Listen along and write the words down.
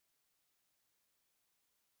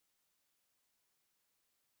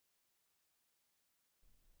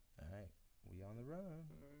the run.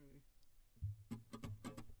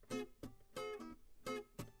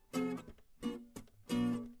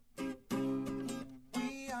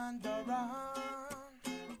 We on the run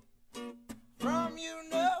from you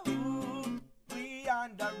know who. We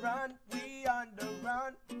on the run. We on the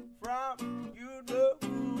run from you know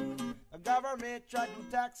who. The government try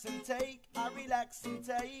to tax and take, I relax and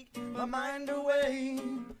take my mind away.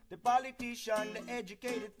 The politician, the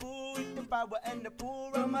educated fool with the power and the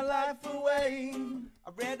poor run my life away. I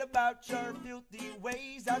read about your filthy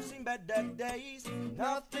ways, I've seen better days.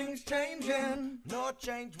 Nothing's changing, no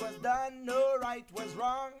change was done, no right was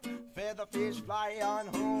wrong. Feather fish fly on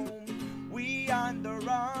home. We on the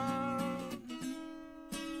run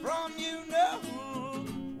from you know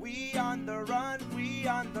who. We on the run, we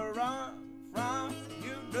on the run from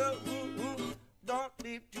you know who. Don't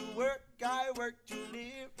live to work, I work to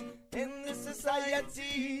live in this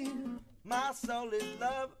society. My soul is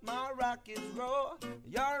love, my rock is raw,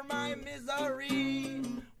 you're my misery.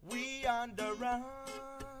 We on the run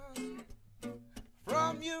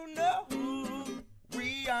from you know who.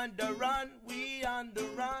 We on the run, we on the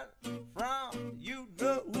run from you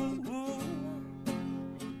know who.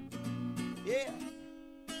 Yeah,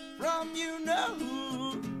 from you know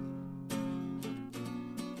who.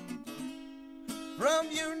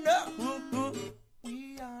 From you know who.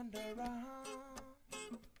 We on the run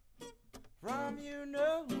from you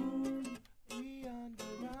know who. We on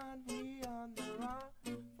the run, we on the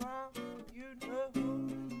run from you know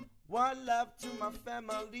who. One love to my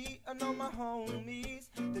family and all my homies.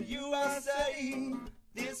 The USA.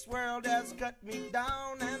 This world has cut me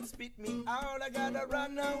down and spit me out. I gotta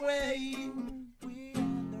run away. We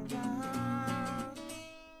on the run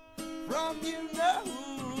from you know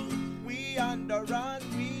who. We on the run,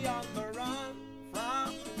 we on the run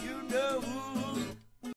from you know who.